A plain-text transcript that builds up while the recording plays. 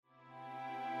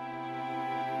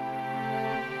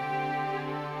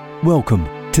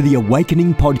Welcome to the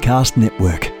Awakening Podcast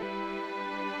Network.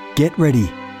 Get ready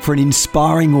for an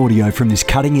inspiring audio from this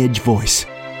cutting-edge voice.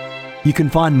 You can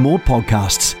find more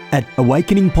podcasts at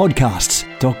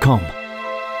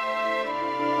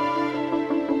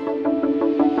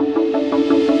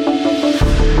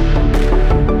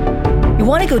awakeningpodcasts.com. You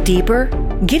want to go deeper?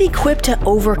 Get equipped to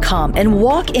overcome and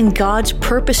walk in God's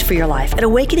purpose for your life at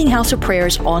Awakening House of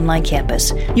Prayer's online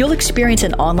campus. You'll experience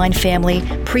an online family,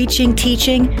 preaching,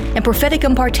 teaching, and prophetic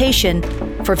impartation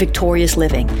for victorious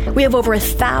living. We have over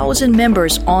 1,000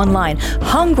 members online,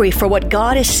 hungry for what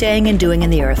God is saying and doing in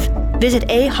the earth. Visit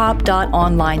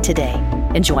ahop.online today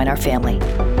and join our family.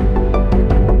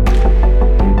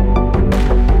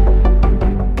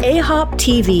 AHOP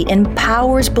TV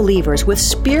empowers believers with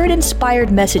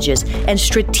Spirit-inspired messages and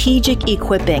strategic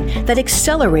equipping that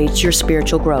accelerates your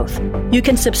spiritual growth. You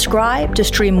can subscribe to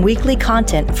stream weekly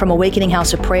content from Awakening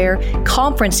House of Prayer,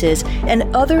 conferences,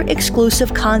 and other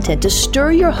exclusive content to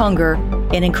stir your hunger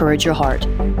and encourage your heart.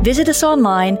 Visit us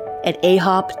online at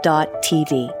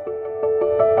ahop.tv.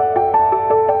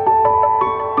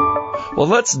 Well,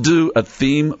 let's do a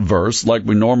theme verse like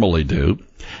we normally do.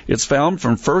 It's found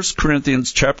from 1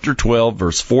 Corinthians chapter 12,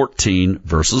 verse 14,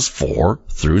 verses 4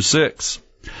 through 6.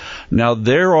 Now,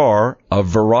 there are a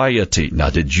variety. Now,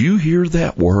 did you hear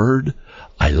that word?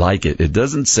 I like it. It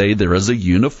doesn't say there is a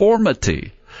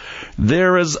uniformity.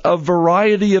 There is a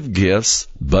variety of gifts,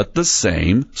 but the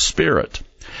same Spirit.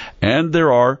 And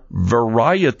there are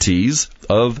varieties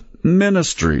of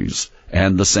ministries,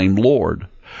 and the same Lord.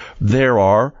 There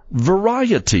are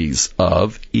varieties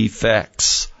of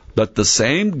effects, but the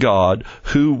same God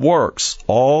who works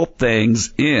all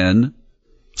things in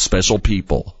special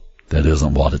people. That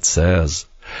isn't what it says.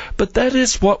 But that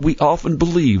is what we often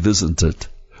believe, isn't it?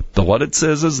 But what it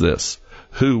says is this: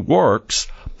 who works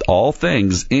all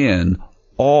things in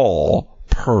all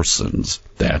persons.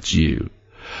 That's you.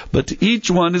 But to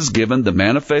each one is given the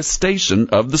manifestation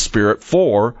of the Spirit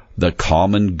for the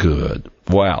common good.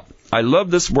 Wow. I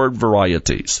love this word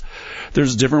varieties.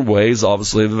 There's different ways,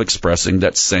 obviously, of expressing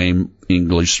that same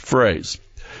English phrase.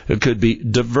 It could be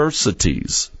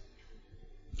diversities.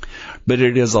 But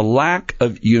it is a lack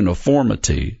of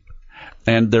uniformity,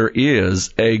 and there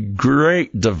is a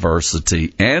great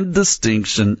diversity and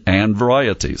distinction and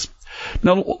varieties.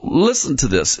 Now, listen to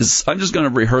this. I'm just going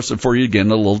to rehearse it for you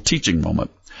again, a little teaching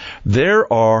moment.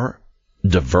 There are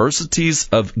diversities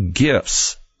of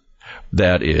gifts.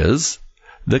 That is,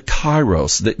 the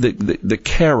kairos, the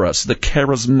charis, the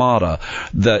charismata,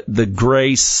 the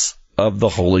grace of the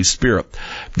Holy Spirit.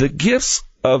 The gifts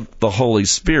of the Holy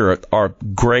Spirit are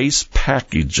grace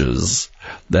packages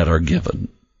that are given.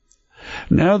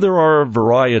 Now, there are a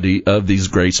variety of these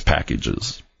grace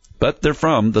packages, but they're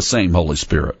from the same Holy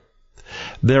Spirit.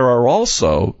 There are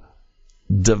also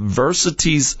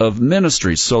diversities of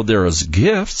ministries. So there is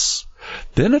gifts.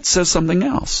 Then it says something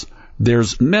else.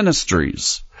 There's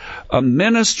ministries. A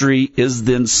ministry is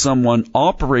then someone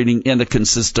operating in a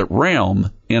consistent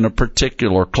realm in a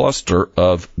particular cluster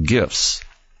of gifts.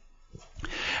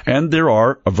 And there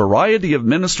are a variety of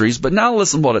ministries, but now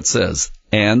listen what it says.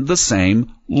 And the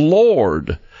same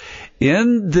Lord.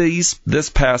 In this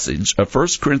passage of 1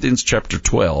 Corinthians chapter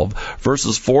 12,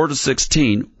 verses 4 to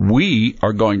 16, we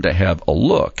are going to have a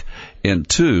look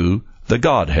into the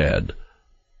Godhead,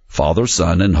 Father,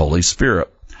 Son, and Holy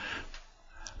Spirit.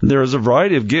 There is a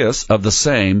variety of gifts of the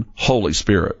same Holy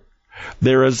Spirit.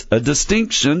 There is a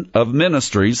distinction of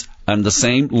ministries and the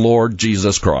same Lord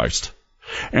Jesus Christ.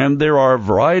 And there are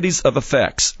varieties of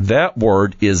effects. That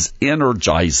word is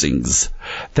energizings.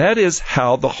 That is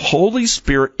how the Holy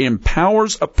Spirit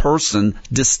empowers a person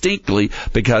distinctly,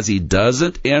 because he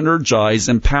doesn't energize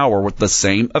and empower with the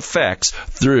same effects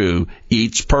through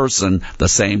each person the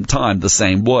same time, the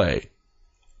same way.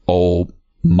 Oh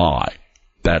my.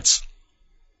 That's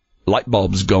light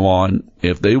bulbs go on,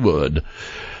 if they would,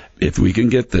 if we can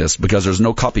get this, because there's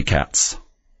no copycats.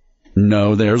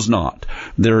 No, there's not.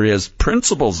 There is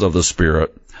principles of the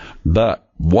Spirit, but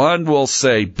one will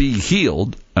say, be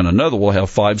healed, and another will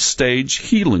have 5-stage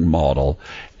healing model,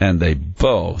 and they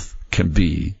both can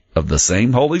be of the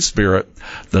same Holy Spirit,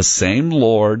 the same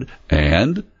Lord,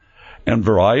 and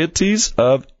varieties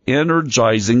of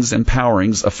energizings,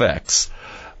 empowerings, effects.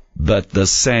 But the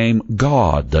same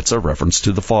God. That's a reference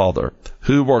to the Father,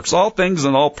 who works all things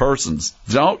in all persons.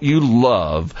 Don't you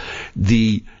love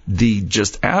the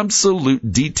just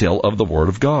absolute detail of the Word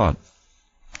of God?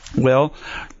 Well,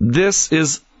 this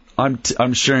is,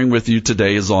 I'm sharing with you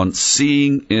today, is on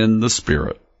seeing in the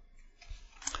Spirit.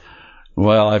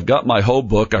 Well, I've got my whole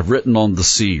book. I've written on the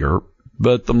seer,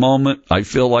 but at the moment I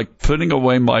feel like putting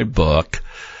away my book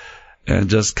and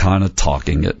just kind of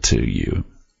talking it to you.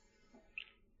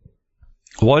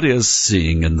 What is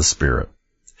seeing in the Spirit?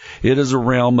 It is a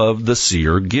realm of the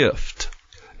seer gift.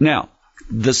 Now,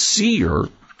 the seer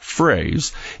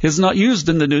phrase is not used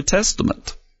in the New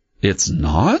Testament. It's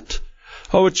not?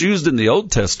 Oh, it's used in the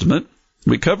Old Testament.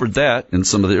 We covered that in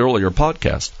some of the earlier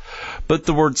podcasts. But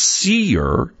the word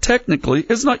seer, technically,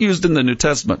 is not used in the New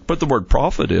Testament, but the word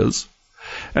prophet is.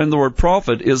 And the word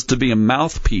prophet is to be a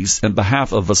mouthpiece in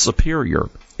behalf of a superior.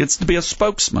 It's to be a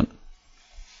spokesman.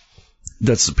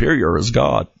 That superior is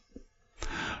God.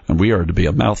 And we are to be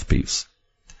a mouthpiece.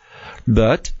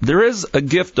 But there is a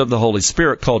gift of the Holy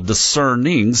Spirit called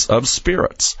discernings of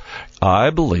spirits. I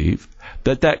believe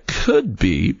that could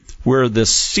be where the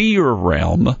seer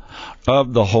realm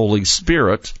of the Holy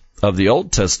Spirit of the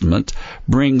Old Testament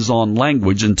brings on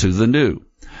language into the New.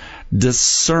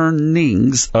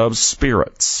 Discernings of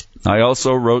spirits. I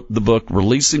also wrote the book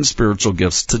Releasing Spiritual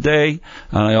Gifts Today,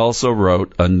 and I also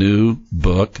wrote a new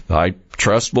book I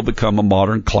trust will become a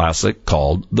modern classic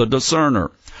called The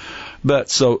Discerner. But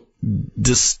so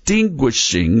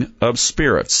distinguishing of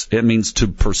spirits, it means to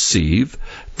perceive,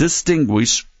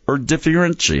 distinguish, or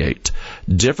differentiate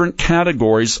different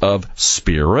categories of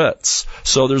spirits.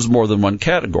 So there's more than one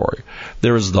category.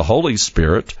 There is the Holy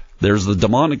Spirit, there's the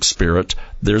demonic spirit,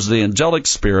 there's the angelic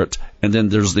spirit, and then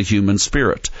there's the human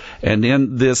spirit. And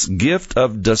in this gift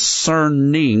of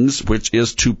discernings, which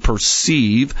is to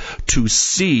perceive, to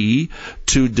see,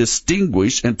 to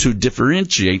distinguish, and to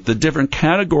differentiate the different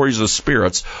categories of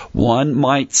spirits, one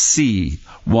might see,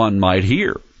 one might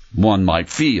hear, one might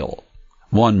feel,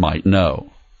 one might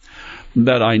know.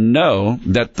 But I know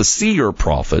that the seer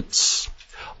prophets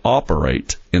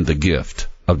operate in the gift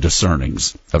of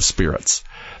discernings of spirits.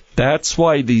 That's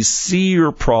why these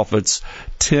seer prophets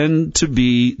tend to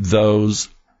be those,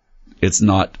 it's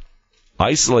not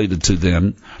isolated to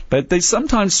them, but they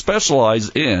sometimes specialize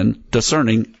in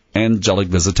discerning angelic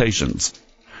visitations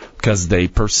because they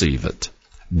perceive it,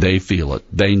 they feel it,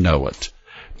 they know it,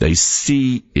 they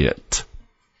see it.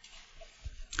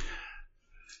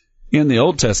 In the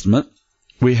Old Testament,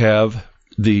 we have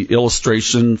the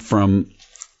illustration from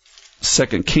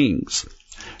 2 Kings.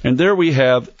 And there we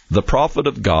have the prophet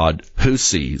of God who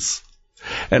sees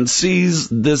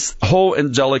this whole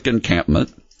angelic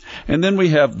encampment. And then we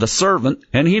have the servant,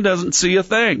 and he doesn't see a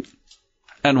thing.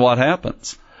 And what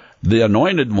happens? The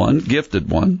anointed one, gifted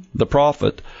one, the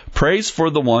prophet, prays for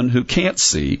the one who can't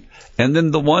see, and then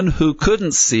the one who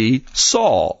couldn't see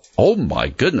saw. Oh my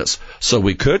goodness. So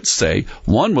we could say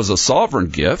one was a sovereign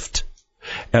gift,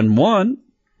 and one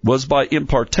was by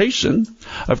impartation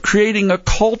of creating a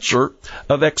culture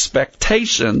of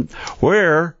expectation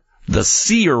where the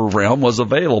seer realm was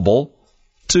available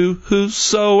to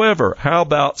whosoever. How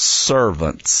about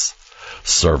servants?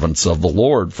 Servants of the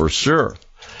Lord, for sure.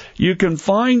 You can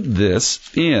find this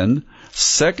in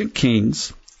 2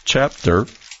 Kings chapter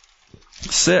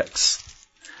 6.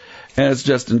 And it's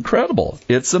just incredible.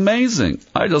 It's amazing.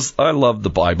 I love the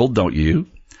Bible, don't you?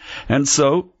 And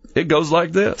so it goes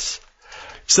like this.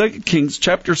 2 Kings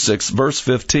chapter 6, verse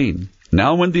 15.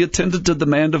 Now when the attendant of the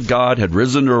man of God had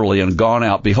risen early and gone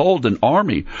out, behold, an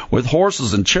army with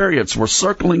horses and chariots were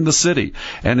circling the city.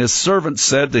 And his servant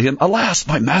said to him, Alas,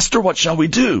 my master, what shall we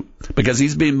do? Because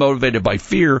he's being motivated by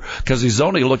fear, because he's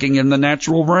only looking in the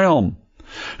natural realm.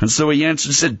 And so he answered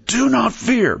and said, Do not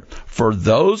fear, for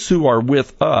those who are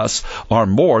with us are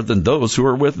more than those who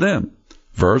are with them.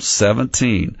 Verse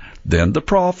 17. Then the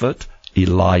prophet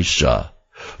Elisha,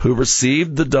 who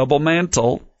received the double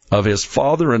mantle of his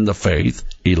father in the faith,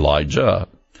 Elijah.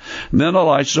 And then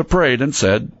Elisha prayed and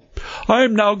said, I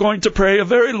am now going to pray a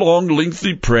very long,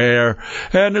 lengthy prayer,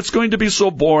 and it's going to be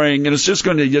so boring, and it's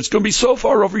going to be so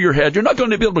far over your head, you're not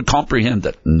going to be able to comprehend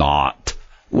it. Not.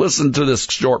 Listen to this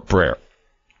short prayer.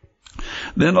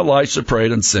 Then Elisha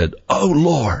prayed and said, O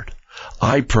Lord,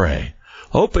 I pray,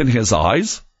 open his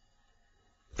eyes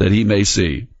that he may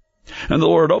see. And the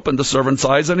Lord opened the servant's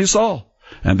eyes, and he saw.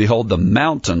 And behold, the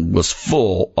mountain was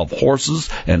full of horses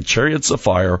and chariots of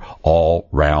fire all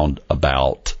round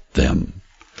about them.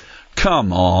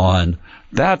 Come on.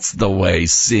 That's the way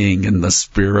seeing in the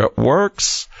Spirit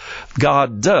works.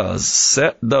 God does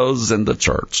set those in the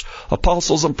church,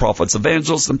 apostles and prophets,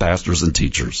 evangelists and pastors and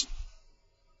teachers.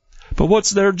 But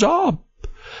what's their job?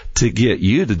 To get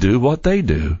you to do what they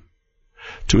do,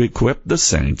 to equip the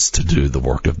saints to do the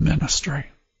work of ministry.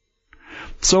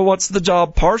 So what's the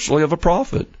job partially of a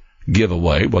prophet? Give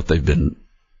away what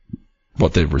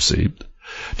they've received.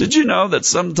 Did you know that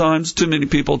sometimes too many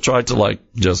people try to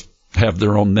just have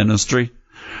their own ministry?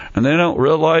 And they don't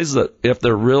realize that if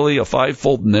they're really a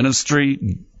fivefold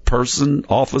ministry person,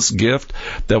 office, gift,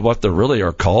 that what they really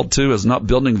are called to is not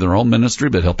building their own ministry,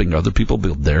 but helping other people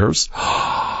build theirs?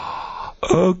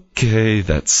 Okay,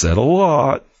 that said a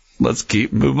lot. Let's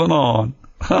keep moving on.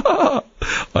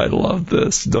 I love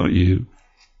this, don't you?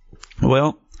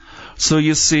 Well, so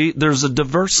you see, there's a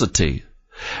diversity.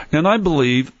 And I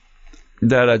believe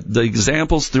that the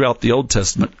examples throughout the Old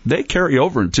Testament, they carry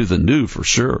over into the New for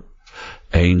sure.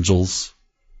 Angels,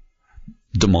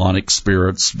 demonic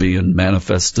spirits being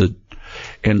manifested,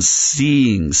 and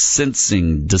seeing,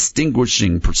 sensing,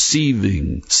 distinguishing,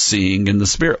 perceiving, seeing in the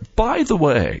Spirit. By the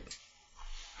way,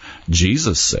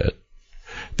 Jesus said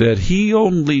that he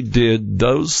only did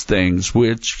those things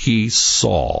which he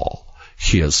saw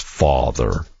his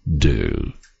Father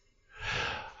do.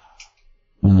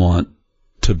 Want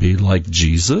to be like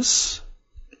Jesus?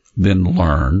 Then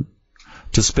learn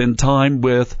to spend time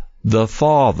with the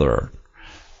Father.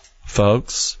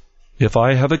 Folks, if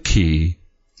I have a key,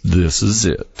 this is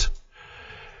it.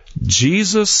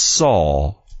 Jesus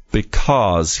saw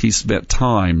because he spent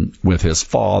time with his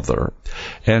Father,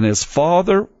 and his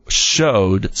Father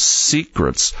showed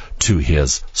secrets to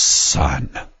his Son.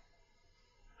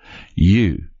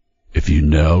 You, if you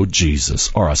know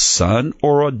Jesus, are a son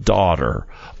or a daughter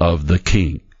of the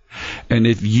King. And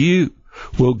if you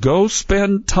will go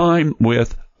spend time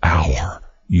with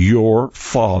your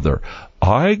Father,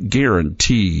 I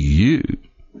guarantee you,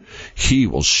 he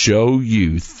will show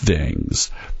you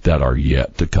things that are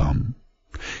yet to come.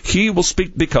 He will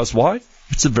speak because why?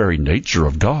 It's the very nature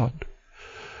of God.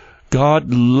 God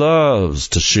loves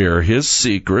to share his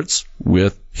secrets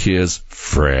with his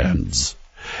friends.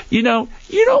 You know,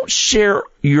 you don't share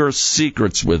your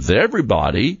secrets with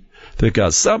everybody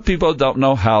because some people don't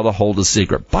know how to hold a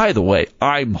secret. By the way,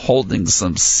 I'm holding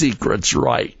some secrets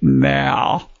right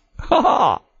now.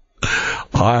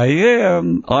 I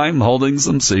am. I'm holding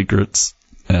some secrets,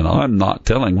 and I'm not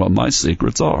telling what my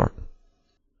secrets are.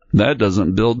 That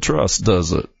doesn't build trust,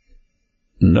 does it?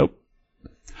 Nope.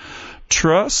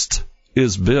 Trust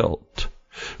is built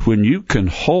when you can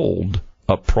hold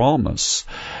a promise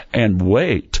and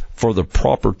wait for the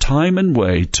proper time and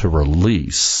way to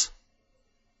release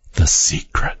the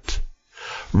secret.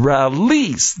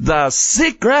 Release the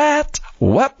secret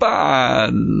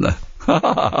weapon.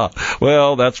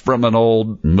 Well, that's from an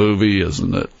old movie,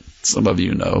 isn't it? Some of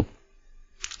you know.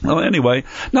 Well, anyway,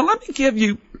 now let me give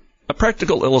you a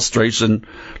practical illustration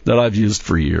that I've used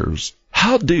for years.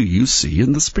 How do you see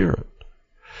in the Spirit?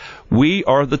 We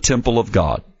are the temple of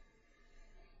God.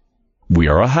 We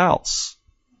are a house.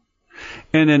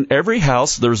 And in every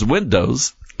house, there's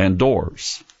windows and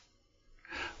doors.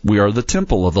 We are the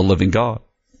temple of the living God.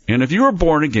 And if you are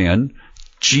born again,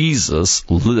 Jesus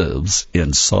lives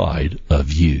inside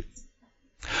of you.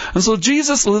 And so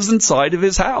Jesus lives inside of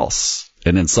his house.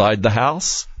 And inside the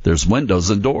house, there's windows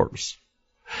and doors.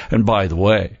 And by the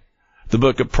way, the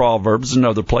book of Proverbs and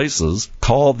other places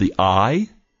call the eye,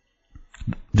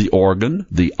 the organ,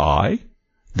 the eye,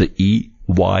 the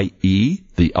E-Y-E,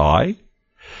 the eye.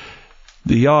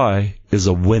 The eye is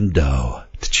a window.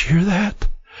 Did you hear that?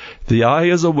 The eye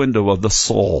is a window of the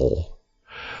soul.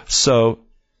 So,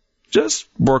 just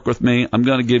work with me. I'm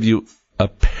going to give you a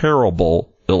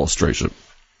parable illustration.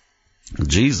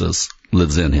 Jesus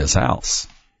lives in his house,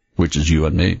 which is you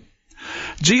and me.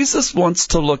 Jesus wants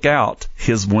to look out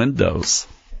his windows.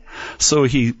 So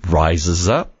he rises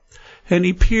up and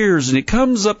he peers and he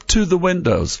comes up to the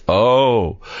windows.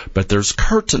 Oh, but there's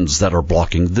curtains that are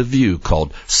blocking the view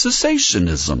called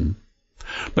cessationism.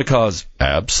 Because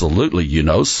absolutely, you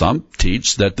know, some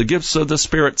teach that the gifts of the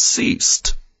Spirit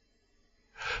ceased.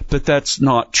 But that's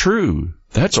not true.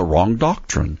 That's a wrong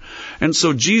doctrine. And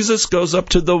so Jesus goes up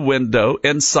to the window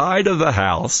inside of the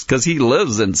house, because he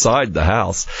lives inside the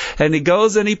house, and he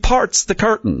goes and he parts the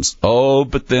curtains. Oh,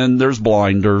 but then there's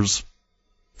blinders.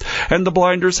 And the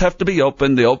blinders have to be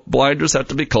open, the blinders have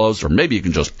to be closed, or maybe you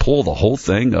can just pull the whole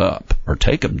thing up or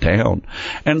take them down.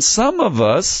 And some of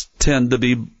us tend to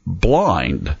be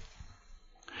blind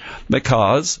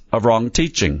because of wrong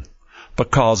teaching,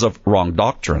 because of wrong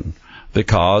doctrine,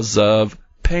 because of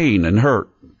pain and hurt.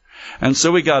 And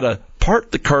so we got to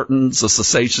part the curtains of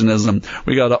cessationism.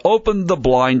 We got to open the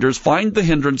blinders, find the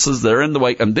hindrances that are in the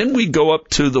way, and then we go up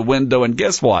to the window, and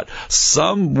guess what?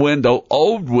 Some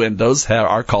old windows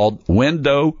are called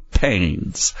window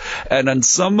panes. And in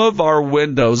some of our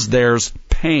windows, there's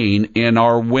pain in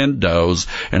our windows.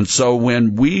 And so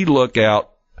when we look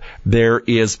out, there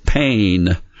is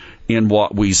pain in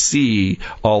what we see,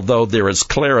 although there is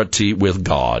clarity with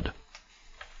God.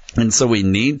 And so we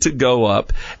need to go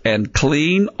up and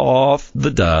clean off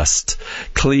the dust,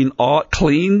 clean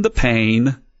the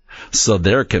pain, so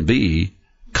there can be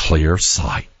clear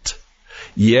sight.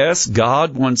 Yes,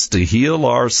 God wants to heal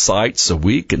our sight so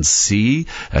we can see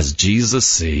as Jesus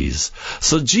sees.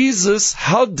 So Jesus,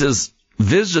 how does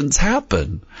visions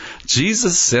happen?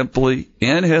 Jesus simply,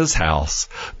 in his house,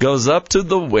 goes up to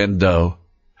the window.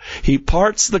 He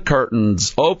parts the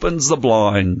curtains, opens the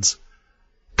blinds,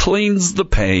 cleans the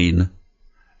pane,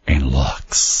 and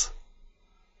looks.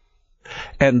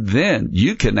 And then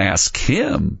you can ask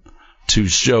him to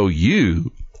show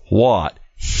you what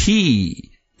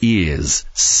he is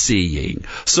seeing.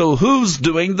 So who's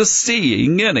doing the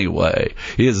seeing anyway?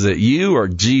 Is it you or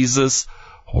Jesus,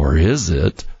 or is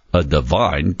it a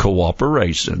divine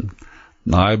cooperation?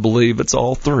 I believe it's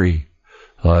all three.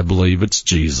 I believe it's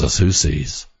Jesus who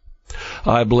sees.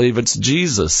 I believe it's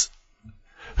Jesus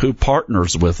who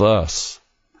partners with us.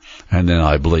 And then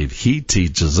I believe he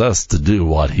teaches us to do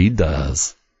what he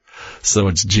does. So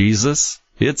it's Jesus,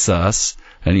 it's us,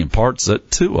 and he imparts it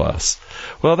to us.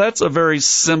 Well, that's a very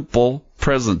simple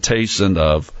presentation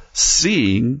of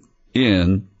seeing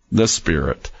in the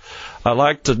Spirit. I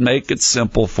like to make it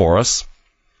simple for us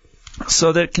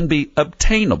so that it can be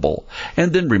obtainable.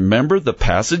 And then remember the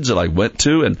passage that I went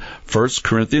to in 2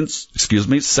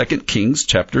 Kings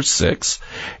chapter 6,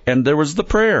 and there was the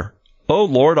prayer. Oh,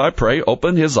 Lord, I pray,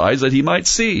 open his eyes that he might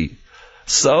see.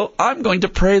 So I'm going to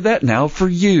pray that now for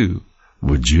you.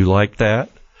 Would you like that?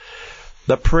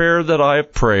 The prayer that I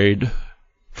have prayed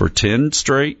for 10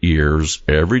 straight years,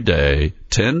 every day,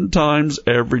 10 times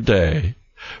every day,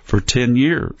 for 10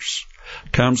 years,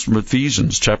 comes from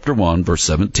Ephesians chapter 1, verse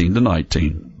 17 to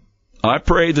 19. I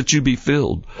pray that you be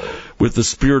filled with the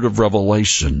spirit of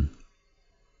revelation.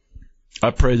 I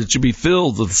pray that you be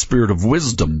filled with the spirit of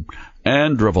wisdom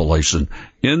and revelation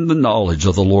in the knowledge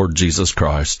of the Lord Jesus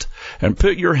Christ. And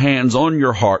put your hands on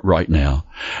your heart right now.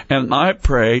 And I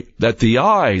pray that the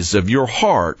eyes of your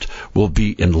heart will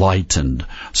be enlightened,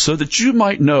 so that you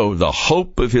might know the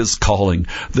hope of his calling,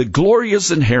 the glorious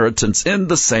inheritance in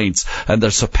the saints, and the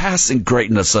surpassing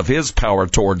greatness of his power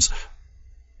towards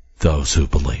those who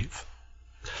believe.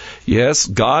 Yes,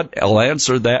 God will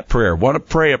answer that prayer. Want to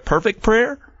pray a perfect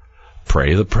prayer?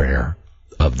 Pray the prayer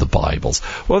of the Bibles.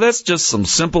 Well, that's just some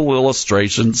simple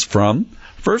illustrations from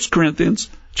 1 Corinthians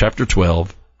chapter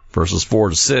 12, verses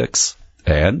 4 to 6,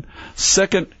 and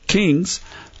 2 Kings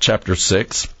chapter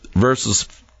 6, verses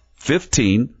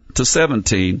 15 to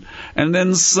 17, and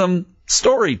then some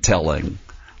storytelling,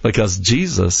 because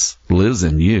Jesus lives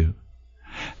in you.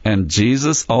 And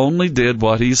Jesus only did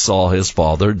what he saw his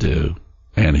Father do,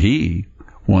 and he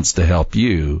wants to help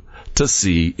you to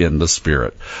see in the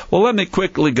Spirit. Well, let me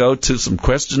quickly go to some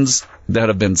questions that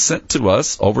have been sent to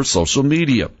us over social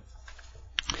media.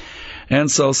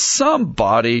 And so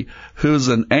somebody who's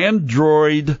an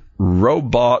Android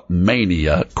robot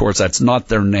mania, of course that's not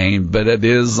their name, but it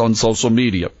is on social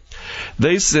media,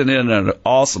 they sent in an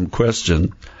awesome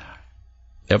question.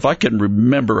 If I can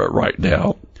remember it right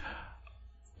now,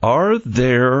 are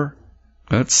there...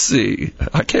 Let's see.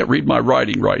 I can't read my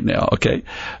writing right now, okay?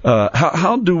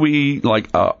 How do we,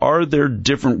 are there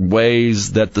different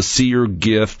ways that the seer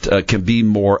gift can be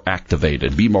more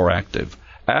activated, be more active?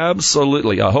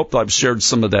 Absolutely. I hope I've shared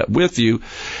some of that with you.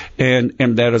 And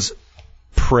that is,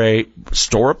 pray,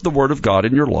 store up the Word of God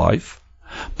in your life.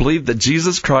 Believe that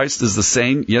Jesus Christ is the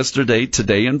same yesterday,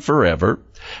 today, and forever.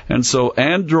 And so,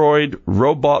 Android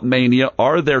robot mania,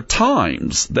 are there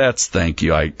times, thank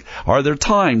you, Ike, are there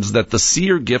times that the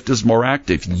seer gift is more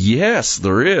active? Yes,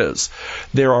 there is.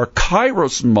 There are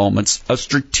kairos moments of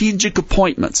strategic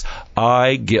appointments.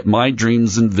 I get my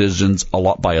dreams and visions a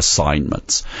lot by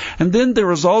assignments. And then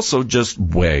there is also just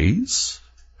ways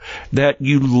that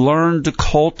you learn to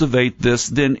cultivate this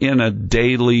then in a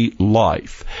daily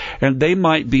life. And they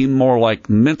might be more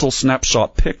like mental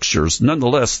snapshot pictures.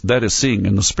 Nonetheless, that is seeing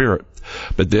in the Spirit.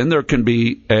 But then there can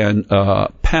be an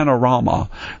panorama,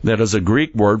 that is a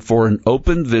Greek word for an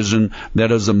open vision,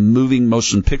 that is a moving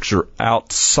motion picture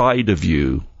outside of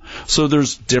you. So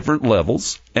there's different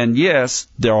levels. And yes,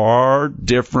 there are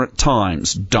different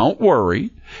times. Don't worry.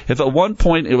 If at one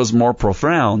point it was more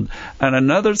profound, and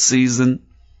another season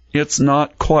it's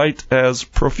not quite as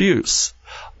profuse.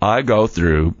 I go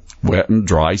through wet and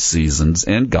dry seasons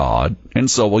in God, and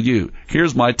so will you.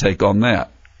 Here's my take on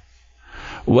that.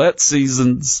 Wet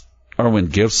seasons are when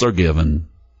gifts are given.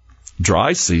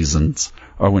 Dry seasons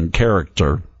are when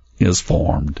character is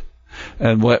formed.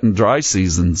 And wet and dry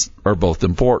seasons are both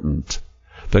important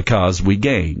because we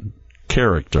gain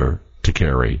character to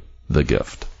carry the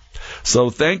gift. So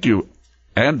thank you,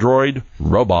 Android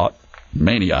Robot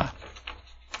Mania.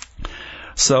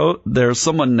 So there's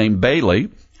someone named Bailey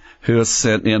who has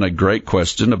sent in a great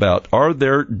question about, are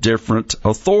there different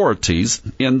authorities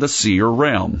in the seer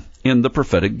realm, in the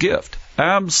prophetic gift?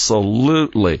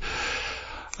 Absolutely.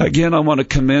 Again, I want to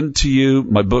commend to you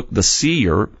my book, The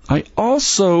Seer. I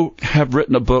also have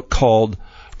written a book called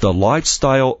The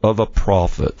Lifestyle of a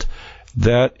Prophet.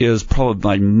 That is probably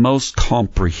my most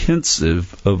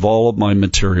comprehensive of all of my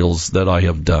materials that I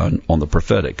have done on the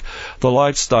prophetic. The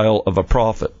Lifestyle of a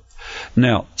Prophet.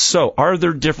 Now, so are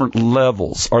there different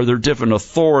levels? Are there different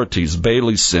authorities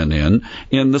Bailey sent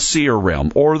in the seer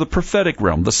realm or the prophetic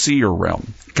realm, the seer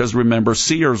realm? Because remember,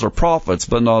 seers are prophets,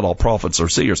 but not all prophets are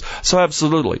seers. So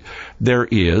absolutely, there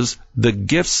is the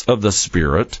gifts of the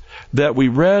Spirit that we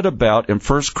read about in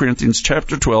 1 Corinthians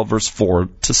chapter 12, verse 4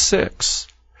 to 6.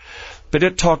 But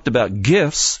it talked about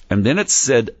gifts, and then it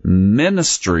said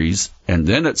ministries, and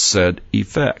then it said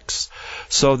effects.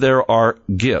 So there are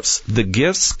gifts. The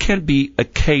gifts can be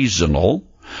occasional,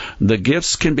 the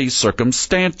gifts can be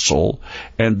circumstantial,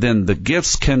 and then the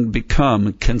gifts can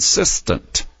become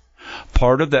consistent.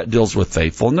 Part of that deals with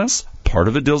faithfulness, part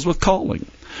of it deals with calling.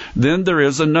 Then there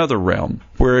is another realm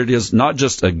where it is not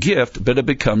just a gift, but it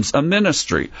becomes a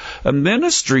ministry. A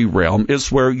ministry realm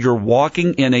is where you're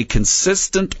walking in a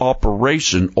consistent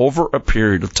operation over a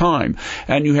period of time.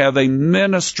 And you have a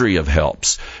ministry of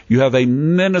helps. You have a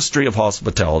ministry of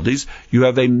hospitalities. You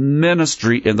have a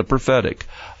ministry in the prophetic.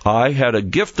 I had a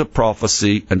gift of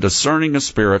prophecy and discerning of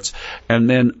spirits, and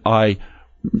then I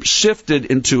shifted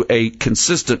into a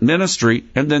consistent ministry,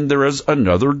 and then there is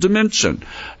another dimension,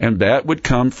 and that would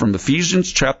come from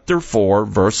Ephesians chapter 4,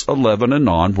 verse 11 and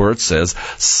on, where it says,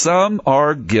 some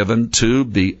are given to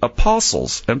be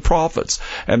apostles and prophets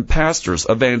and pastors,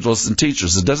 evangelists, and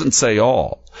teachers. It doesn't say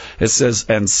all. It says,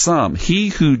 and some. He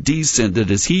who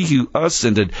descended is he who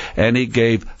ascended, and he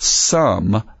gave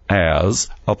some as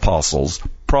apostles,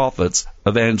 prophets,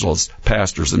 evangelists,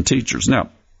 pastors, and teachers.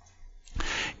 Now,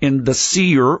 in the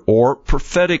seer or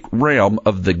prophetic realm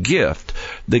of the gift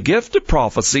of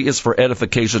prophecy is for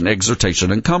edification,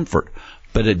 exhortation, and comfort.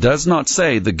 But it does not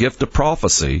say the gift of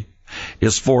prophecy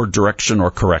is for direction or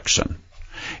correction.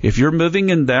 If you're moving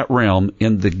in that realm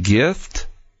in the gift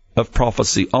of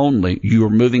prophecy only, you are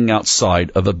moving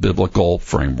outside of a biblical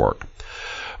framework.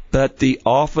 But the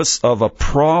office of a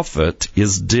prophet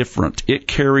is different. It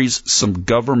carries some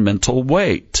governmental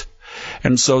weight.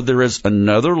 And so there is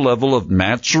another level of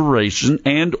maturation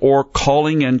and or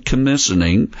calling and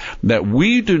commissioning that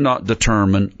we do not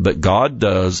determine, but God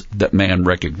does, that man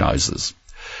recognizes.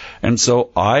 And so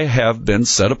I have been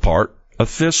set apart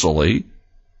officially.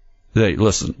 Hey,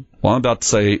 listen, what I'm about to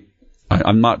say,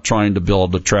 I'm not trying to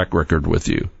build a track record with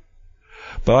you.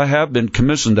 But I have been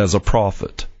commissioned as a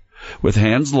prophet with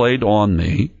hands laid on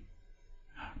me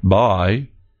by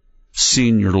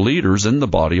senior leaders in the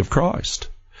body of Christ.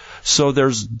 So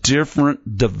there's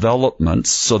different developments.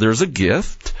 So there's a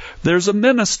gift, there's a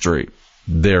ministry.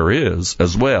 There is,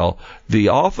 as well, the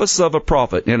office of a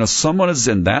prophet. And if someone is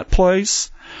in that place,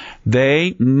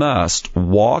 they must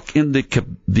walk in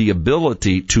the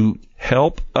ability to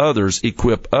help others,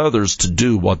 equip others to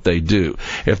do what they do.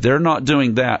 If they're not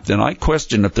doing that, then I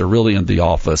question if they're really in the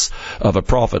office of a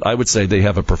prophet. I would say they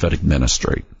have a prophetic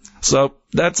ministry. So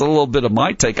that's a little bit of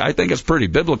my take. I think it's pretty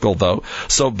biblical, though.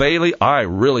 So, Bailey, I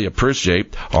really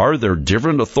appreciate, are there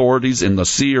different authorities in the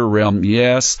seer realm?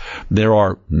 Yes, there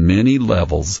are many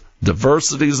levels,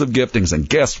 diversities of giftings, and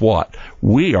guess what?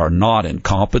 We are not in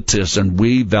competition.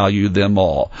 We value them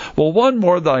all. Well, one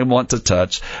more that I want to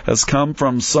touch has come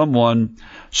from someone,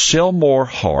 Shelmore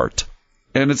Hart,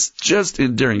 and it's just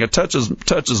endearing. It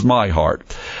touches my heart.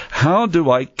 How do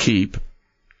I keep...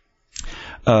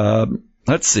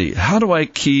 Let's see. How do I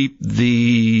keep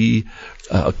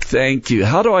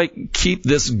how do I keep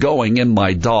this going in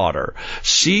my daughter?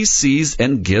 She sees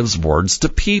and gives words to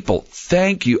people.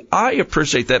 Thank you. I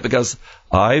appreciate that because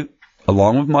I,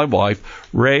 along with my wife,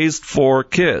 raised 4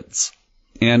 kids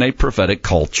in a prophetic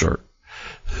culture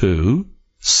who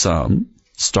some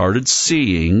started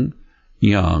seeing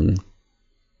young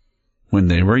when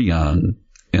they were young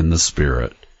in the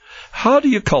Spirit. How do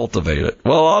you cultivate it?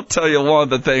 Well, I'll tell you one of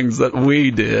the things that we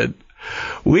did.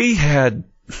 We had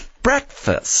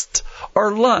breakfast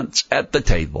or lunch at the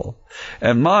table.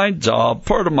 And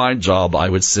part of my job, I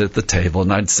would sit at the table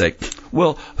and I'd say,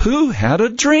 well, who had a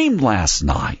dream last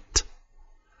night?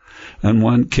 And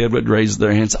one kid would raise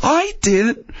their hands. I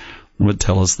did. Would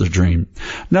tell us their dream.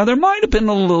 Now, there might have been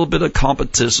a little bit of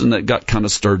competition that got kind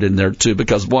of stirred in there, too,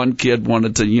 because one kid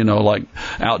wanted to,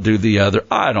 outdo the other.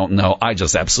 I don't know. I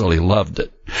just absolutely loved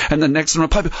it. And the next one would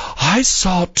probably, I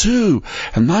saw, too,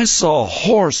 and I saw a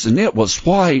horse, and it was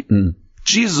white, and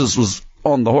Jesus was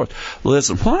on the horse.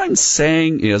 Listen, what I'm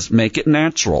saying is make it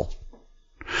natural.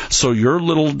 So your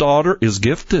little daughter is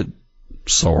gifted.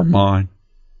 So are mine.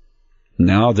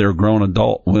 Now they're grown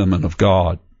adult women of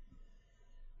God.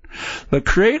 But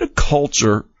create a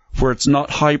culture where it's not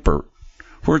hyper,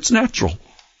 where it's natural.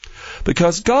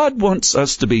 Because God wants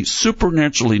us to be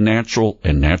supernaturally natural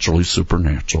and naturally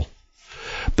supernatural.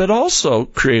 But also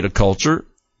create a culture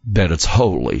that it's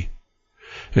holy.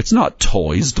 It's not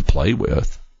toys to play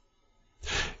with.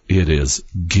 It is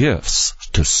gifts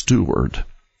to steward.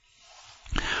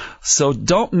 So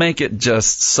don't make it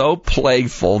just so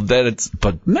playful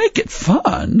but make it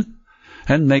fun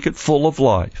and make it full of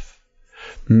life.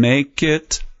 Make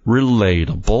it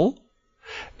relatable.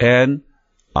 And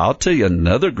I'll tell you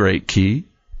another great key.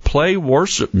 Play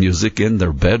worship music in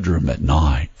their bedroom at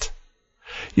night.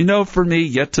 You know, for me,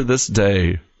 yet to this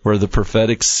day, where the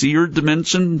prophetic seer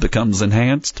dimension becomes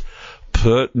enhanced,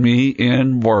 put me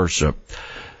in worship.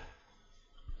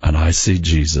 And I see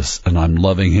Jesus, and I'm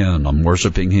loving Him, I'm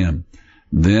worshiping Him.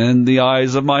 Then the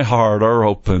eyes of my heart are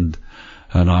opened,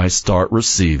 and I start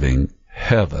receiving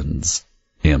heaven's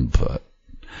input.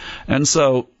 And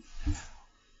so,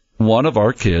 one of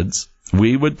our kids,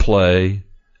 we would play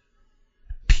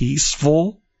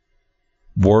peaceful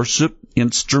worship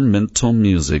instrumental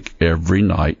music every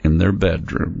night in their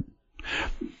bedroom.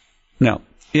 Now,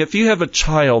 if you have a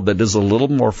child that is a little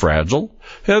more fragile,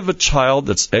 have a child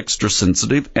that's extra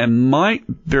sensitive, and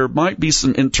there might be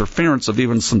some interference of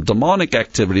even some demonic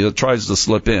activity that tries to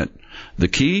slip in. The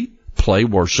key, play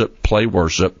worship, play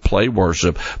worship, play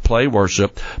worship, play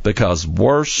worship, because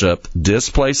worship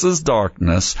displaces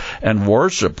darkness, and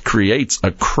worship creates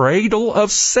a cradle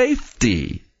of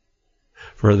safety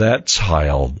for that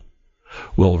child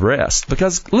will rest.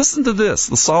 Because listen to this,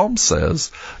 the Psalm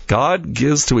says, God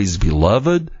gives to His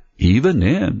beloved even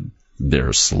in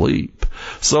their sleep.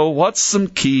 So what's some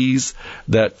keys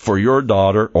that for your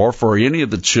daughter or for any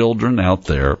of the children out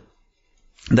there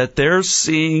that they're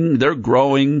seeing, they're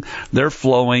growing, they're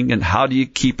flowing, and how do you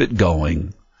keep it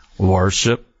going?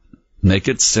 Worship. Make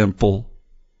it simple.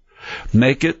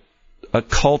 Make it a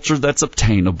culture that's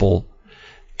obtainable.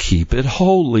 Keep it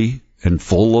holy and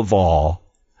full of awe.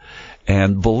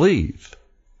 And believe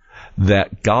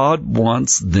that God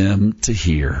wants them to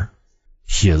hear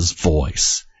His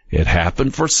voice. It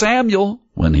happened for Samuel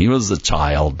when he was a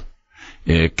child.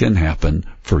 It can happen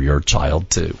for your child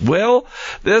too. Well,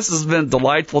 this has been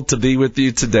delightful to be with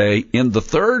you today in the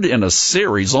third in a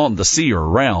series on the seer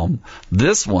realm.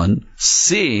 This one,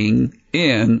 Seeing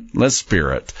in the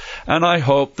Spirit. And I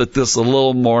hope that this a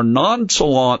little more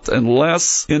nonchalant and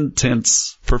less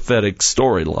intense prophetic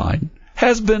storyline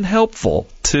has been helpful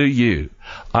to you.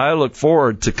 I look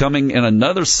forward to coming in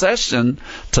another session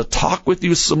to talk with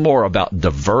you some more about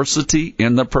diversity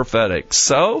in the prophetic.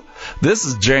 So, this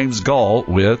is James Gall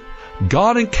with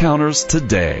God Encounters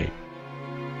Today.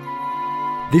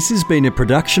 This has been a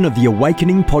production of the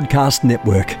Awakening Podcast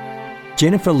Network.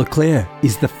 Jennifer LeClaire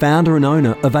is the founder and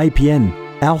owner of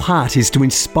APN. Our heart is to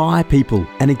inspire people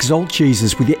and exalt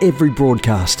Jesus with every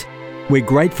broadcast. We're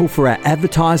grateful for our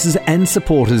advertisers and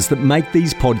supporters that make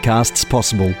these podcasts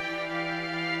possible.